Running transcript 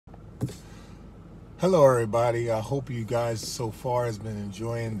Hello everybody, I hope you guys so far has been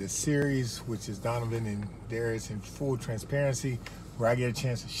enjoying this series, which is Donovin and Darius in full transparency, where I get a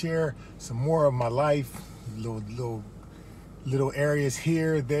chance to share some more of my life, little areas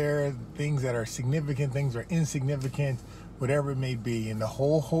here, there, things that are significant, things that are insignificant, whatever it may be. And the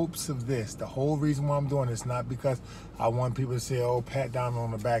whole hopes of this, the whole reason why I'm doing this, not because I want people to say, oh, pat down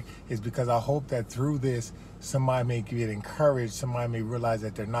on the back, is because I hope that through this, somebody may get encouraged, somebody may realize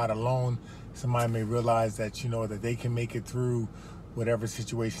that they're not alone, somebody may realize that, that they can make it through whatever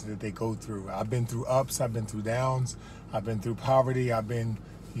situation that they go through. I've been through ups, I've been through downs, I've been through poverty, I've been,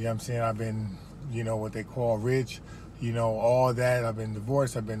 I've been, what they call rich, all that. I've been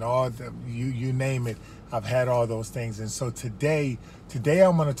divorced, I've been you name it. I've had all those things. And so today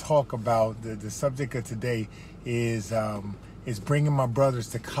I'm going to talk about the subject of today is bringing my brothers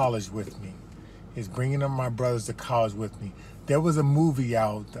to college with me. Is bringing my brothers to college with me. There was a movie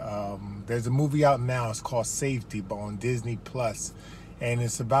out. There's a movie out now. It's called Safety, but on Disney Plus, and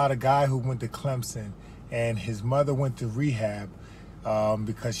it's about a guy who went to Clemson, and his mother went to rehab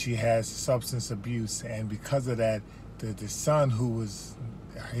because she has substance abuse, and because of that, the son, who was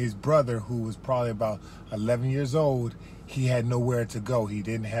his brother, who was probably about 11 years old, he had nowhere to go. He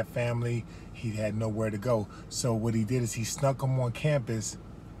didn't have family. He had nowhere to go. So what he did is he snuck him on campus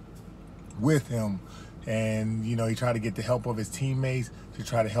with him, and he tried to get the help of his teammates to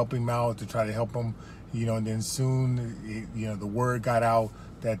try to help him out, to try to help him, and then soon the word got out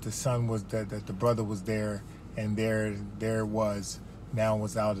that the son was that the brother was there, and there it was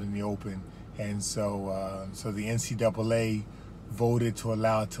out in the open. And so the NCAA voted to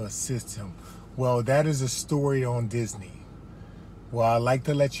allow it to assist him. Well, that is a story on Disney. Well, I'd like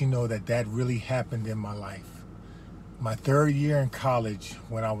to let you know that really happened in my life. My third year in college,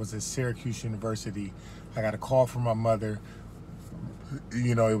 when I was at Syracuse University, I got a call from my mother.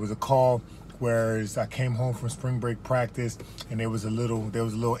 It was a call where I came home from spring break practice, and there was a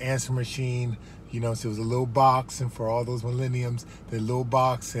little answer machine. So it was a little box, and for all those millenniums, the little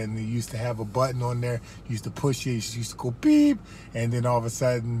box, and it used to have a button on there. You used to push it, it used to go beep, and then all of a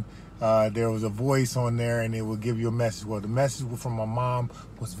sudden, there was a voice on there, and it would give you a message. Well, the message from my mom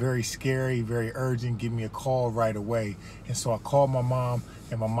was very scary, very urgent. Give me a call right away. And so I called my mom,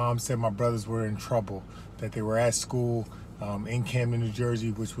 and my mom said my brothers were in trouble, that they were at school in Camden, New Jersey,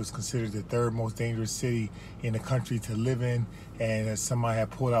 which was considered the third most dangerous city in the country to live in, and somebody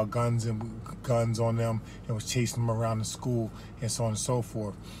had pulled out guns on them and was chasing them around the school, and so on and so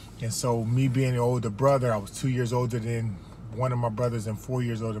forth. And so me being the older brother, I was 2 years older than one of my brothers and 4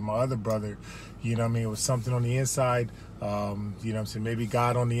 years older than my other brother. It was something on the inside, maybe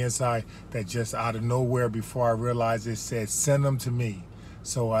God on the inside, that just out of nowhere, before I realized it, said, send them to me.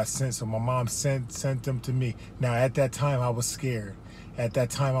 So my mom sent them to me. Now, at that time, I was scared. At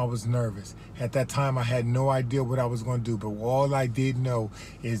that time, I was nervous. At that time, I had no idea what I was going to do. But all I did know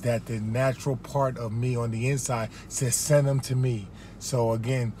is that the natural part of me on the inside said, send them to me. So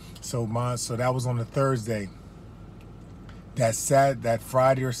again, so that was on a Thursday. That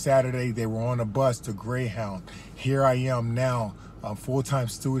Friday or Saturday, they were on a bus to Greyhound. Here I am now, a full-time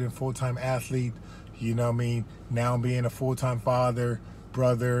student, full-time athlete, now being a full-time father,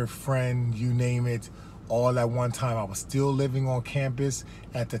 brother, friend, you name it, all at one time. I was still living on campus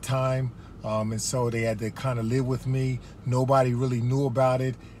at the time, and so they had to kind of live with me. Nobody really knew about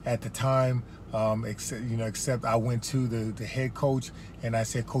it at the time, except I went to the head coach, and I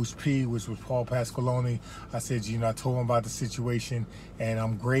said, Coach P, which was Paul Pasqualoni, I said, I told him about the situation, and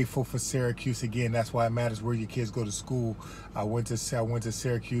I'm grateful for Syracuse. Again, that's why it matters where your kids go to school. I went to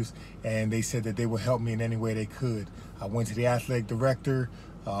Syracuse, and they said that they would help me in any way they could. I went to the athletic director,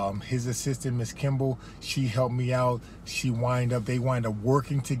 his assistant, Miss Kimball. She helped me out. They wind up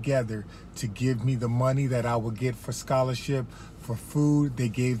working together to give me the money that I would get for scholarship. For food, they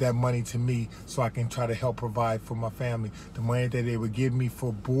gave that money to me so I can try to help provide for my family. The money that they would give me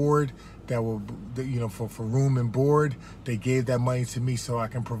for board, for room and board, they gave that money to me so I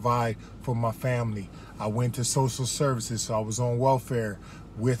can provide for my family. I went to social services, so I was on welfare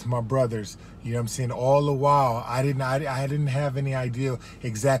with my brothers. All the while, I didn't have any idea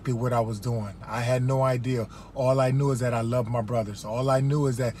exactly what I was doing. I had no idea. All I knew is that I loved my brothers. All I knew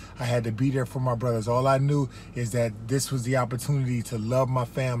is that I had to be there for my brothers. All I knew is that this was the opportunity to love my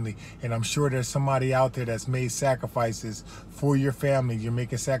family. And I'm sure there's somebody out there that's made sacrifices for your family. You're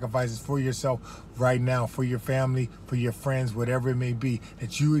making sacrifices for yourself right now, for your family, for your friends, whatever it may be,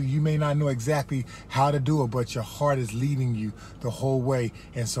 that you may not know exactly how to do it, but your heart is leading you the whole way.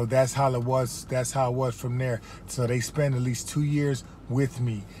 And so that's how it was how it was from there. So they spent at least 2 years with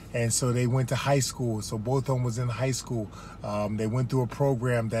me, and so they went to high school. So both of them was in high school. They went through a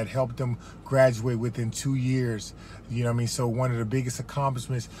program that helped them graduate within 2 years. You know what I mean? So one of the biggest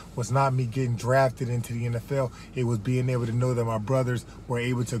accomplishments was not me getting drafted into the NFL. It was being able to know that my brothers were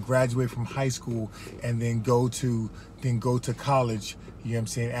able to graduate from high school and then go to college. You know what I'm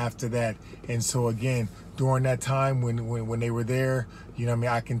saying, after that. And so again, during that time when they were there, you know what I mean,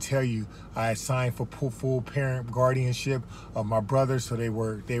 I can tell you, I signed for full parent guardianship of my brothers. So they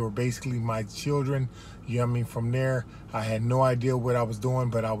were basically my children. You know what I mean? From there, I had no idea what I was doing,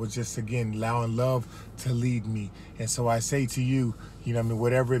 but I was just, again, allowing love to lead me. And so I say to you, you know what I mean,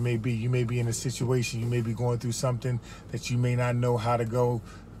 whatever it may be, you may be in a situation, you may be going through something that you may not know how to go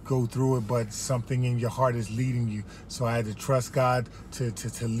through it, but something in your heart is leading you. So I had to trust God to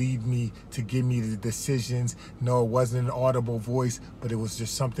lead me, to give me the decisions. No, it wasn't an audible voice, but it was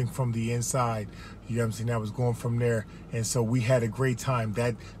just something from the inside. You know what I'm saying? I was going from there. And so we had a great time.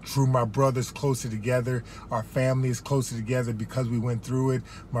 That drew my brothers closer together. Our family is closer together because we went through it.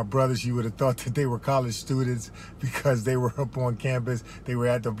 My brothers, you would have thought that they were college students because they were up on campus. They were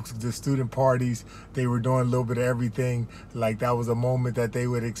at the student parties. They were doing a little bit of everything. Like, that was a moment that they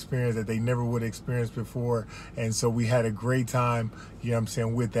would experience that they never would experience before. And so we had a great time, you know what I'm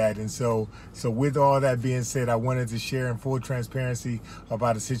saying, with that. And so with all that being said, I wanted to share in full transparency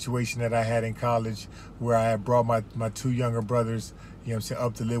about a situation that I had in college where I had brought my two younger brothers, you know what I'm saying,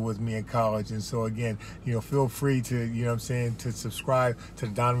 up to live with me in college. And so again, you know, feel free to, you know what I'm saying, to subscribe to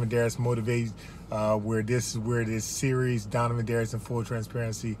the Donovin Darius Motivate, where this series, Donovin Darius in Full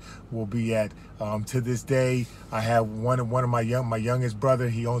Transparency, will be at. To this day, I have one of my youngest brother.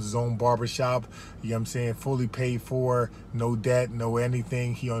 He owns his own barbershop. You know what I'm saying, fully paid for, no debt, no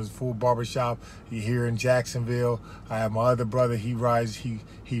anything. He owns a full barbershop here in Jacksonville. I have my other brother. He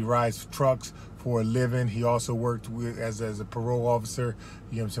rides trucks for a living. He also worked as a parole officer,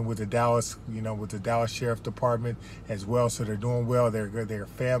 you know what I'm saying, with the Dallas Sheriff Department as well. So they're doing well. They're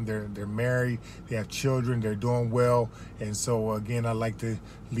fam. They're married. They have children. They're doing well. And so again, I like to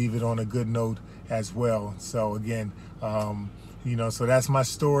leave it on a good note as well. So again, you know, so that's my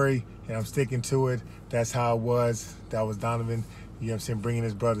story, and I'm sticking to it. That's how it was. That was Donovin, you know what I'm saying, bringing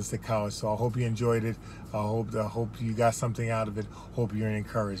his brothers to college. So I hope you enjoyed it. I hope you got something out of it. Hope you're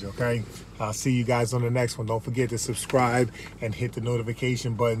encouraged, okay? I'll see you guys on the next one. Don't forget to subscribe and hit the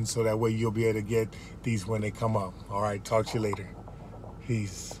notification button so that way you'll be able to get these when they come up. All right, talk to you later.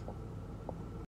 Peace.